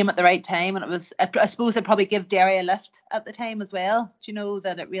came at the right time, and it was, I suppose it probably gave Derry a lift at the time as well. Do you know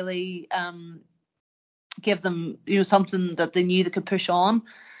that it really gave them, something that they knew they could push on.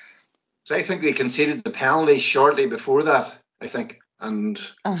 So I think they conceded the penalty shortly before that, I think. And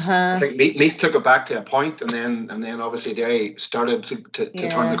I think Meath took it back to a point, and then obviously Derry started to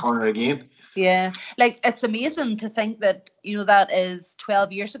turn the corner again. Yeah, like it's amazing to think that that is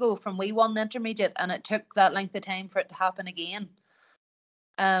 12 years ago from we won the intermediate, and it took that length of time for it to happen again.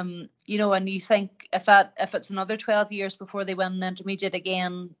 And you think if it's another 12 years before they win the intermediate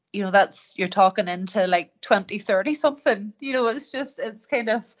again, you're talking into like 2030 something.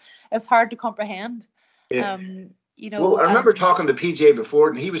 It's hard to comprehend. Yeah. Well, I remember talking to PJ before,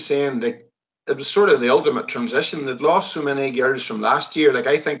 and he was saying that it was sort of the ultimate transition. They'd lost so many girls from last year. Like,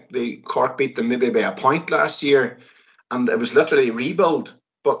 I think the Cork beat them maybe by a point last year, and it was literally rebuild.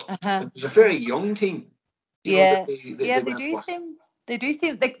 But it was a very young team. They do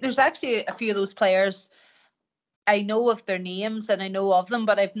seem like there's actually a few of those players. I know of their names and I know of them,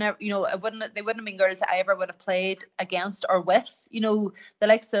 but I've never, they wouldn't have been girls that I ever would have played against or with. The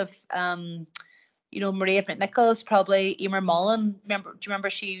likes of Mairead McNichols, probably Emer Mullen. Do you remember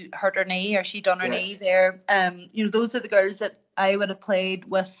she hurt her knee, or she done her knee there? Those are the girls that I would have played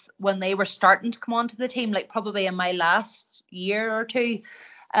with when they were starting to come onto the team, like probably in my last year or two.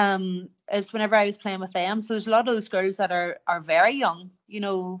 Is whenever I was playing with them. So there's a lot of those girls that are very young,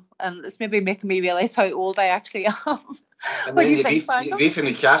 and it's maybe making me realise how old I actually am. And then you've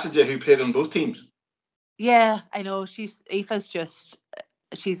Aoife Cassidy, who played on both teams. Yeah, I know. She's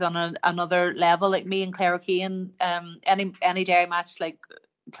on another level. Like me and Claire O'Keefe, any Derry match, like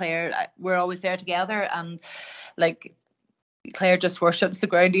Claire, we're always there together, and like Claire just worships the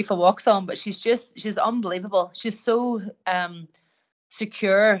ground Aoife walks on, but she's unbelievable. She's so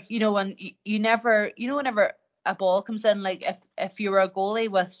secure, and you never, whenever a ball comes in, like if you were a goalie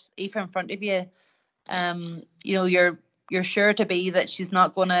with Aoife in front of you, you're sure to be that she's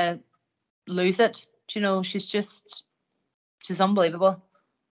not going to lose it. She's unbelievable.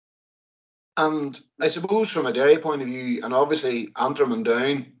 And I suppose from a Derry point of view, and obviously Antrim and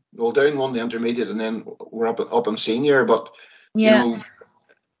Down won the intermediate, and then we're up in senior, but where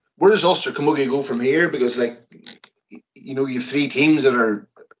does Ulster Camogie go from here? Because you've three teams that are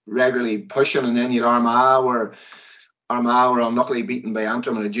regularly pushing, and then you'd Armagh were unluckily beaten by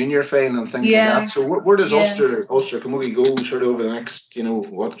Antrim in a junior final and things like that. So where does Ulster Camogie go sort of over the next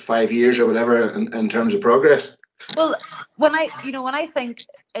 5 years or whatever in terms of progress? Well, when I think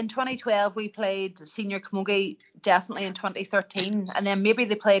in 2012 we played senior camogie, definitely in 2013, and then maybe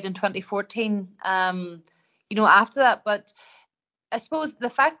they played in 2014 after that. But I suppose the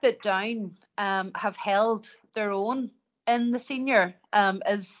fact that Down have held their own in the senior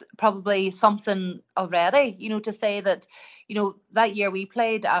is probably something already, to say that that year we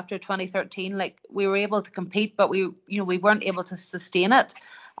played after 2013, like we were able to compete, but we weren't able to sustain it.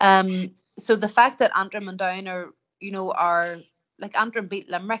 So the fact that Antrim and Down are like, Antrim beat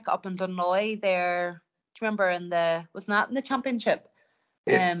Limerick up in Dunloy there. Do you remember wasn't that in the championship?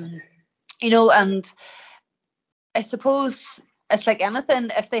 Yeah. And I suppose it's like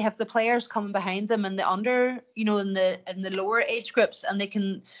anything, if they have the players coming behind them in the under, in the lower age groups, and they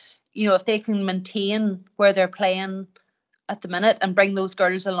can, if they can maintain where they're playing at the minute and bring those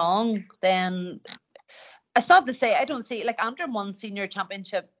girls along, then it's not to say I don't see, like, Antrim won senior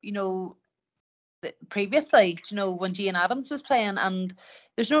championship, previously, when Jane Adams was playing, and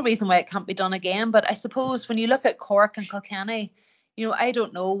there's no reason why it can't be done again. But I suppose when you look at Cork and Kilkenny, I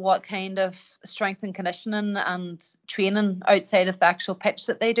don't know what kind of strength and conditioning and training outside of the actual pitch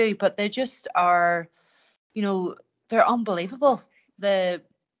that they do, but they just are, they're unbelievable.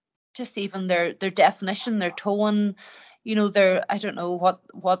 Even their definition, their tone, I don't know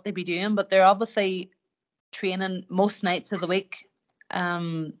what they be doing, but they're obviously training most nights of the week,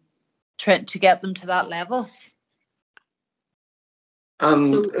 to get them to that level.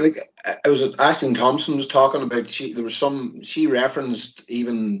 And I was asking Thompson was talking about, she referenced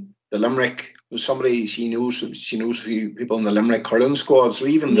even the Limerick, was somebody she knows a few people in the Limerick hurling squad, so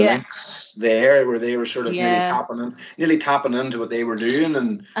even the links there where they were sort of nearly tapping into what they were doing,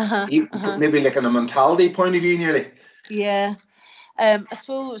 and maybe like in a mentality point of view nearly. I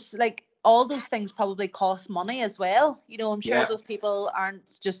suppose like all those things probably cost money as well. I'm sure those people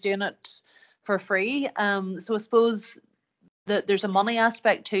aren't just doing it for free. So I suppose that there's a money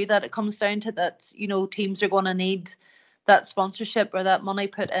aspect too that it comes down to, that teams are going to need that sponsorship or that money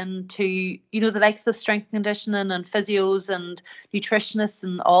put into, you know, the likes of strength conditioning and physios and nutritionists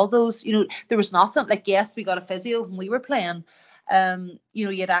and all those, you know, there was nothing. Like, yes, we got a physio when we were playing. You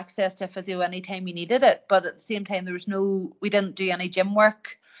know, you had access to a physio anytime you needed it, but at the same time, we didn't do any gym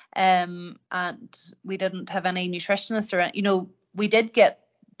work, and we didn't have any nutritionists or, you know, we did get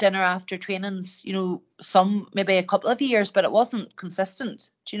dinner after trainings, you know, maybe a couple of years, but it wasn't consistent,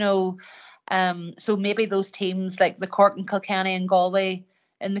 you know. So maybe those teams like the Cork and Kilkenny and Galway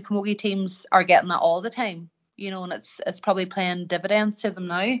and the camogie teams are getting that all the time, you know, and it's probably playing dividends to them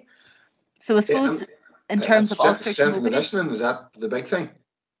now. So I suppose in terms of Ulster strength and camogie, conditioning, is that the big thing?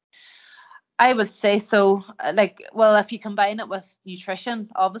 I would say so. Like, well, if you combine it with nutrition,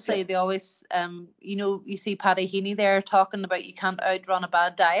 obviously they always, you know, you see Paddy Heaney there talking about you can't outrun a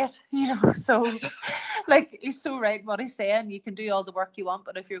bad diet, you know. So, like, he's so right in what he's saying. You can do all the work you want,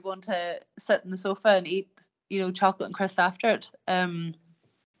 but if you're going to sit in the sofa and eat, you know, chocolate and crisps after it,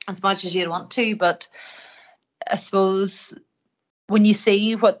 as much as you'd want to, but I suppose when you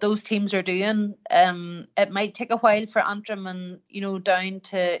see what those teams are doing, it might take a while for Antrim and, you know, Down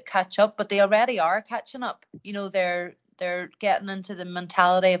to catch up, but they already are catching up. You know, they're getting into the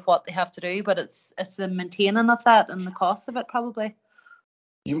mentality of what they have to do, but it's the maintaining of that and the cost of it probably.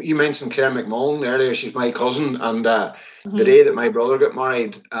 You mentioned Claire McMullen earlier. She's my cousin, and the day that my brother got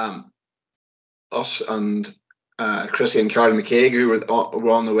married, us and Chrissy and Carol McCaig, who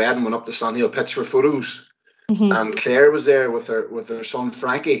were on the wedding, went up to Sandhill Pitch for photos. And Claire was there with her son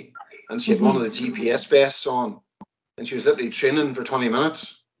Frankie, and she had one of the GPS vests on, and she was literally training for 20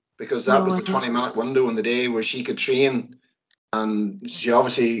 minutes because that was the 20-minute window in the day where she could train. And she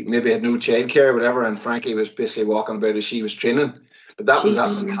obviously maybe had no childcare or whatever, and Frankie was basically walking about as she was training. But that was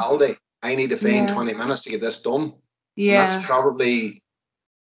that mentality. I need to find 20 minutes to get this done. Yeah. And that's probably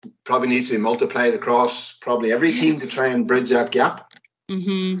needs to be multiplied across probably every team to try and bridge that gap.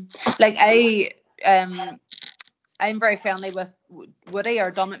 Like I'm very friendly with Woody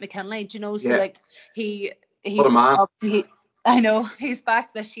or Dominic McKinley, do you know? So like he what a man. I know he's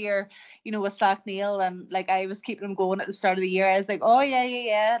back this year, you know, with Slackneil, and like I was keeping him going at the start of the year. I was like, oh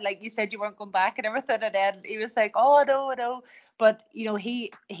yeah, like you said you weren't going back and everything, and then he was like, oh no, but you know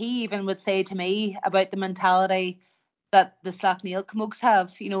he even would say to me about the mentality that the Slackneil camogs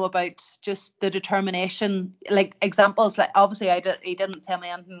have, you know, about just the determination, like examples, like obviously he didn't tell me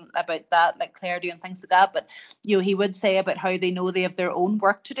anything about that, like Claire doing things like that, but you know, he would say about how they know they have their own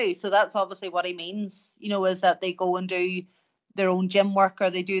work to do. So that's obviously what he means, you know, is that they go and do their own gym work or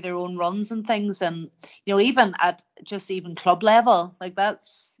they do their own runs and things. And, you know, even at just even club level, like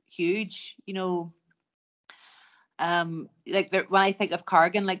that's huge, you know. Like when I think of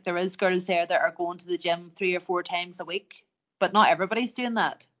Cargan, like there is girls there that are going to the gym 3 or 4 times a week, but not everybody's doing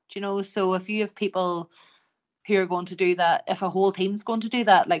that, do you know? So if you have people who are going to do that, if a whole team's going to do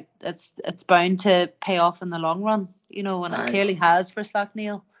that, like it's bound to pay off in the long run, you know, and it clearly has for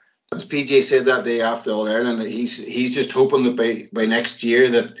Slackneil. As PJ said that day after All Ireland, he's just hoping that by next year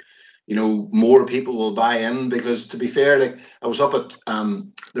that, you know, more people will buy in, because to be fair, like I was up at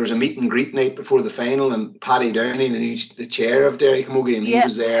there was a meet and greet night before the final, and Paddy Downey, and he's the chair of Derry Camogie, and he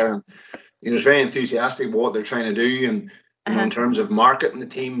was there, and he was very enthusiastic about what they're trying to do, and you know, in terms of marketing the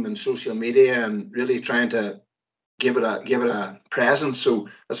team and social media and really trying to give it a presence. So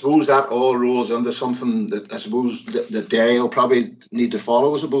I suppose that all rolls into something that I suppose that Derry will probably need to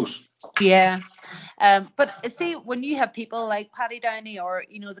follow, I suppose. Yeah. But see, when you have people like Paddy Downey or,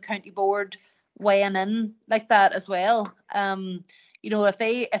 you know, the county board weighing in like that as well, you know, if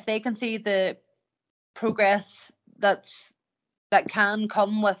they can see the progress that can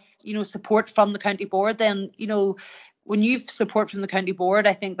come with, you know, support from the county board, then, you know, when you've support from the county board,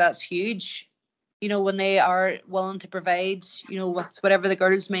 I think that's huge, you know, when they are willing to provide, you know, with whatever the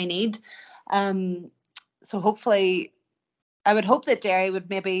girls may need. So hopefully, I would hope that Derry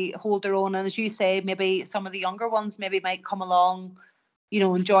would maybe hold their own, and as you say, maybe some of the younger ones maybe might come along, you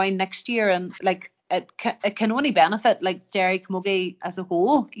know, and join next year, and like it can only benefit like Derry Camogie as a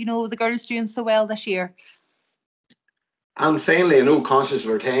whole, you know, the girls doing so well this year. And finally, I know, conscious of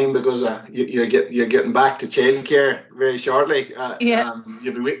our time, because you're getting back to childcare very shortly.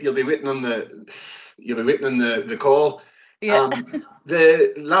 You'll be waiting on the call.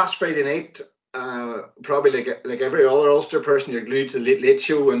 The last Friday night, probably like every other Ulster person, you're glued to the Late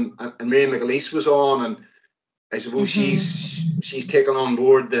Show, and Miriam McAleese was on, and I suppose she's taken on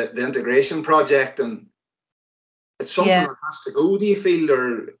board the integration project, and it's something that has to go. Do you feel,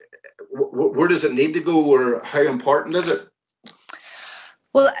 or where does it need to go, or how important is it?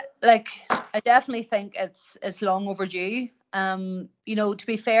 Well, like I definitely think it's long overdue. To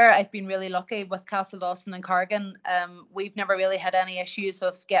be fair, I've been really lucky with Castledawson and Cargan. We've never really had any issues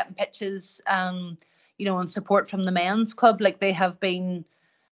with getting pitches, and support from the men's club. Like, they have been,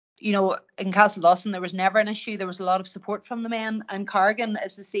 in Castledawson, there was never an issue. There was a lot of support from the men, and Cargan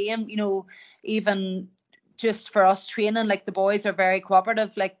is the same. Even just for us training, like, the boys are very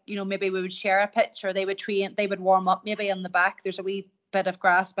cooperative. Like, maybe we would share a pitch, or they would warm up maybe in the back. There's a wee bit of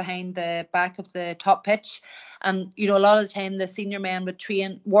grass behind the back of the top pitch, and a lot of the time the senior men would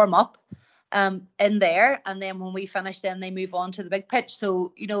warm up in there, and then when we finish, then they move on to the big pitch.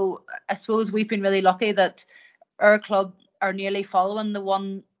 So I suppose we've been really lucky that our club are nearly following the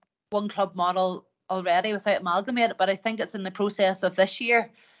one club model already without amalgamated, but I think it's in the process of this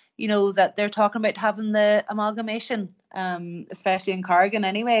year that they're talking about having the amalgamation, especially in Cargan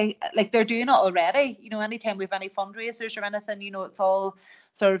anyway. Like, they're doing it already. Anytime we have any fundraisers or anything, it's all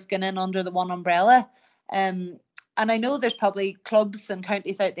sort of going in under the one umbrella. And I know there's probably clubs and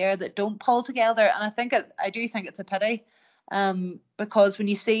counties out there that don't pull together, and I do think it's a pity, because when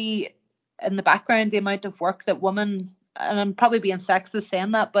you see in the background the amount of work that women, and I'm probably being sexist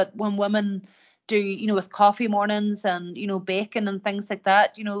saying that, but when women do, with coffee mornings and, baking and things like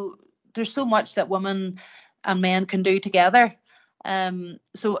that, there's so much that women and men can do together.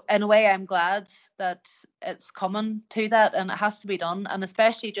 So in a way, I'm glad that it's coming to that, and it has to be done. And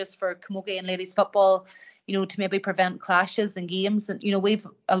especially just for camogie and ladies football, to maybe prevent clashes and games. And, we've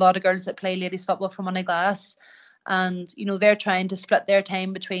a lot of girls that play ladies football from Moneyglass, and, they're trying to split their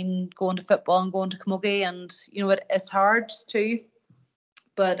time between going to football and going to camogie. And, it's hard too.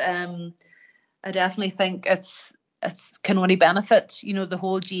 But I definitely think it's can only benefit, the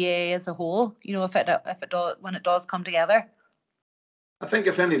whole GAA as a whole, if it does, when it does come together. I think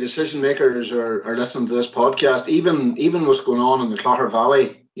if any decision makers are listening to this podcast, even what's going on in the Clogher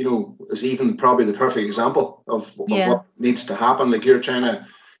Valley, is even probably the perfect example of what needs to happen. Like, you're trying to,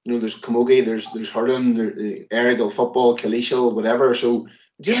 there's camogie, there's hurling, there's aerial football, collegial, whatever. So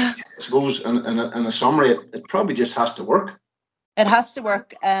I suppose in a summary, it probably just has to work. It has to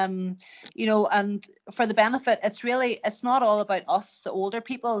work, and for the benefit, it's not all about us, the older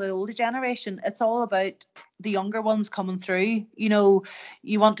people, the older generation. It's all about the younger ones coming through. You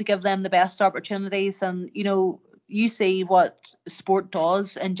want to give them the best opportunities, and, you see what sport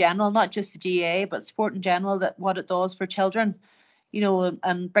does in general, not just the GAA, but sport in general, that what it does for children,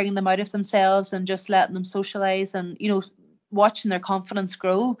 and bringing them out of themselves and just letting them socialise and, watching their confidence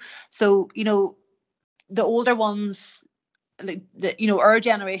grow. So, the older ones, like our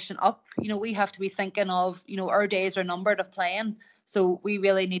generation up, we have to be thinking of, our days are numbered of playing. So we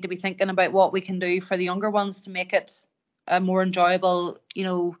really need to be thinking about what we can do for the younger ones to make it a more enjoyable,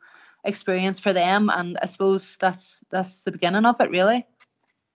 experience for them. And I suppose that's the beginning of it, really.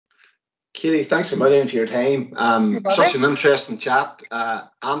 Katie, thanks a million for your time. Such an interesting chat.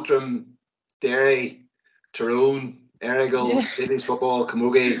 Antrim, Derry, Tyrone, Errigal, ladies football,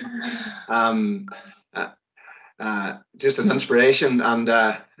 camogie. Just an inspiration, and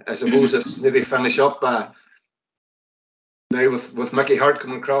I suppose let's maybe finish up now with Mickey Hart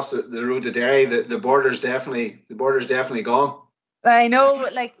coming across the road to Derry. The border's definitely gone. I know,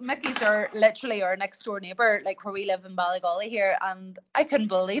 like, Mickey's literally our next door neighbour, like, where we live in Ballygolly here, and I couldn't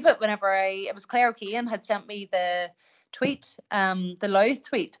believe it whenever it was Claire O'Keehan had sent me the tweet, the Louth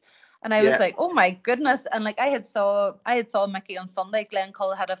tweet. And I was like, oh my goodness. And like, I had saw Mickey on Sunday.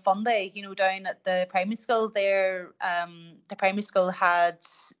 Glencoe had a fun day, down at the primary school there. The primary school had,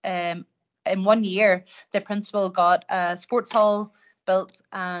 in 1 year, the principal got a sports hall built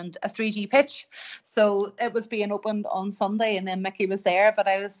and a 3G pitch. So it was being opened on Sunday, and then Mickey was there. But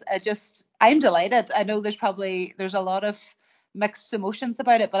I'm delighted. I know there's a lot of mixed emotions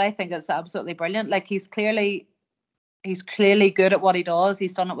about it, but I think it's absolutely brilliant. Like, he's clearly good at what he does.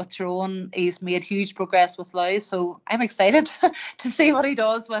 He's done it with Tyrone. He's made huge progress with Louth. So I'm excited to see what he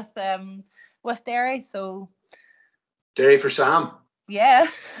does with Derry. So Derry for Sam. Yeah.